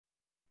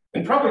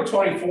In problem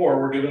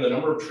 24, we're given the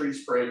number of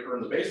trees per acre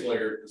in the basal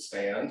area of the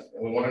stand,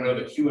 and we want to know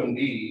the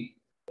QMD.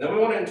 And then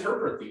we want to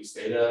interpret these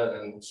data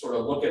and sort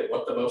of look at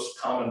what the most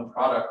common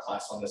product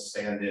class on this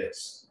stand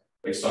is,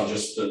 based on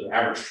just the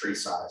average tree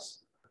size.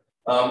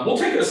 We'll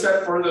take it a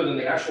step further than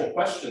the actual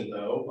question,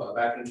 though.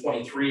 Back in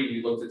 23,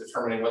 we looked at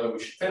determining whether we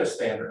should thin a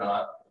stand or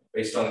not,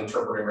 based on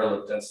interpreting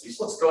relative densities.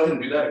 Let's go ahead and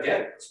do that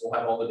again, because we'll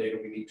have all the data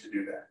we need to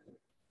do that.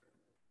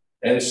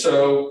 And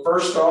so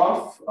first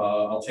off,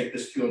 I'll take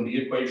this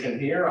QMD equation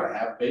here. I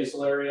have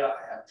basal area,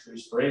 I have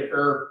trees per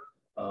acre.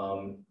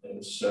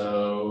 And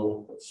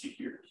so let's see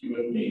here,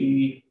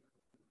 QMD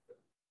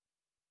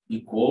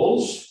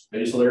equals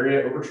basal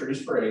area over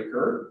trees per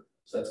acre.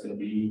 So that's going to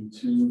be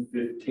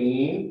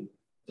 215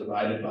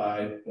 divided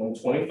by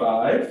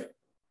 125.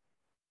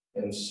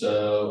 And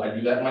so I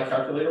do that in my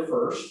calculator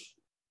first.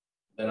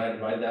 Then I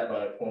divide that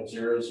by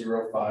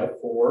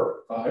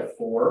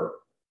 0.00554,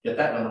 get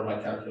that number in my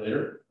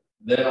calculator.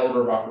 Then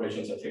order of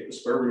operations, I take the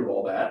square root of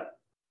all that.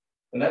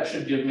 And that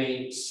should give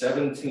me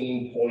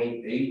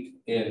 17.8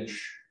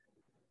 inch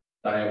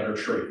diameter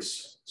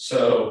trees.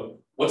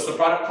 So what's the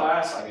product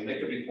class? I mean, they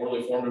could be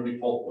poorly formed or be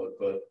pulpwood,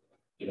 but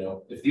you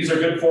know, if these are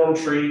good formed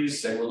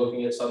trees, say we're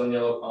looking at southern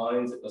yellow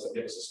pines, it doesn't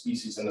give us a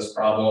species in this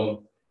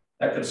problem.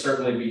 That could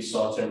certainly be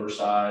saw timber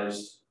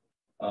sized.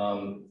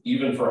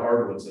 Even for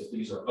hardwoods, if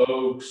these are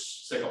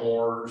oaks,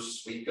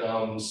 sycamores, sweet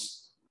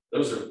gums,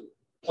 those are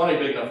plenty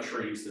big enough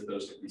trees that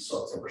those could be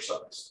saw timber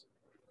sized.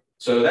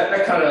 So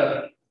that kind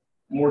of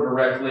more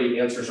directly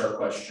answers our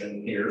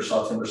question here.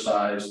 Saw timber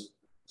size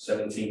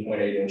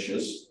 17.8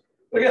 inches.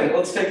 Again,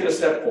 let's take it a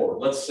step forward.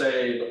 Let's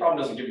say the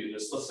problem doesn't give you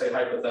this. Let's say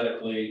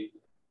hypothetically,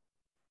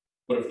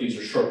 what if these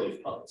are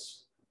shortleaf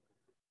pines?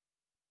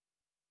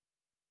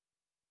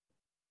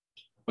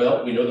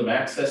 Well, we know the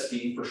max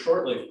SD for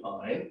shortleaf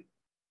pine,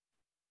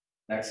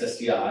 max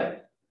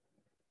SDI.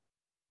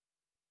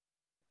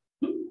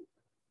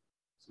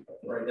 See if I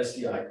can write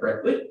SDI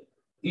correctly,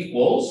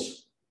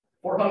 equals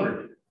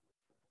 400.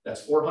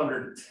 That's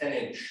 410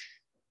 inch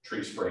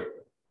trees per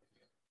acre.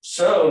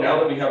 So now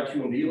that we have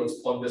QMD, let's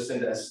plug this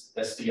into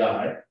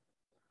SDI.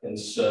 And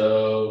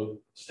so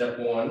step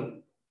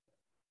one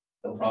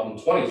from problem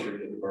 23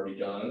 that we've already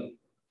done,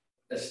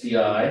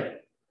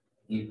 SDI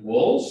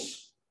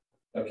equals,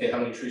 okay, how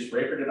many trees per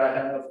acre did I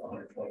have?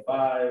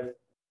 125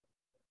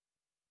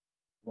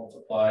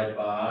 multiplied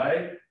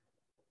by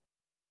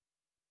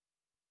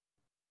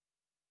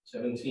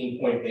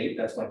 17.8,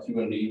 that's my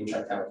QMD, which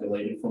I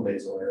calculated from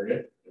basal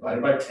area,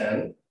 divided by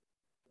 10,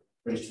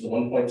 brings to the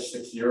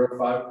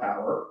 1.605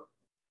 power.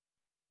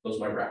 Those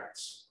are my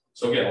brackets.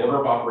 So again, order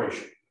of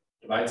operation,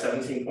 divide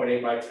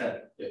 17.8 by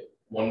 10, get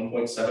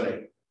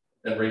 1.78,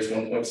 then raise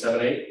 1.78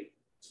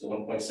 to the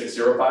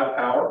 1.605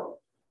 power.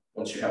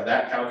 Once you have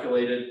that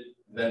calculated,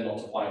 then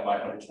multiply it by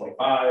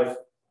 125,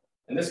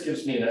 and this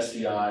gives me an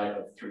SDI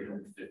of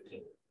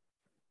 315.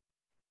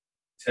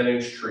 10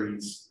 inch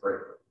trees per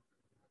acre.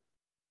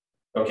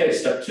 Okay,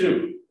 step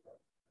two,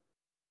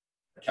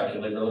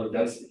 calculate relative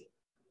density.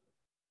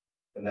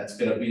 And that's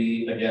going to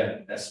be,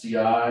 again,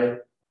 SDI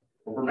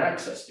over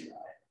max SDI.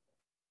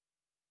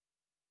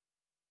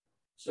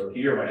 So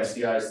here, my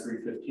SDI is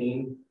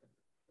 315.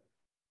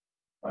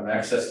 My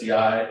max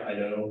SDI, I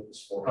know,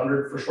 is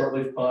 400 for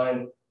shortleaf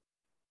pine.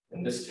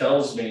 And this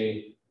tells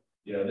me,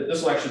 you know,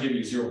 this will actually give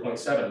you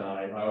 0.79.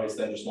 I always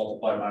then just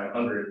multiply by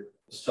 100.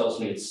 This tells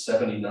me it's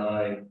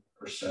 79%.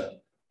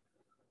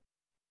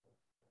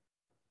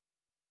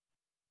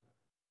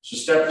 So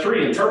step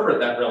three, interpret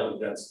that relative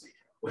density.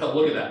 Well,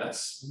 look at that.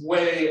 That's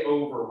way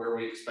over where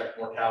we expect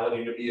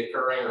mortality to be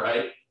occurring,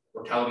 right?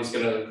 Mortality is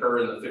going to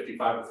occur in the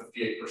 55 to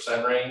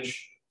 58%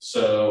 range.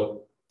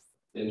 So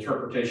the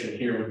interpretation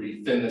here would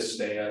be thin this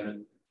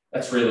stand.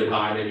 That's really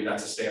high. Maybe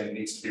that's a stand that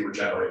needs to be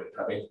regenerated.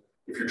 I mean,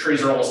 if your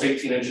trees are almost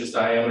 18 inches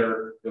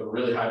diameter, you have a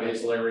really high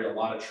basal area, a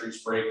lot of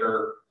trees per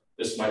acre,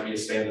 this might be a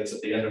stand that's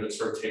at the end of its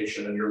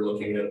rotation and you're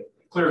looking at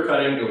clear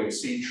cutting, doing a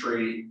seed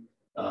tree,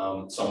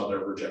 some other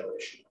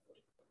regeneration.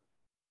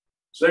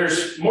 So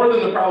there's more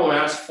than the problem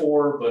asked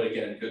for, but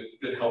again,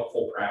 good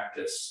helpful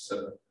practice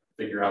to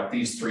figure out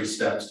these three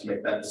steps to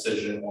make that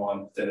decision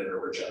on thin it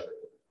or regenerate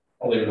it.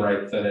 I'll even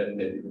write thin it and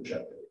maybe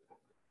regenerate it.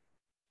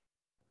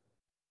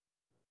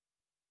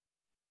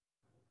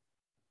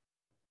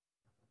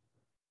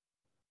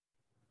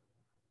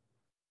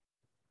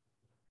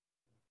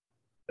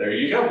 There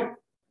you go.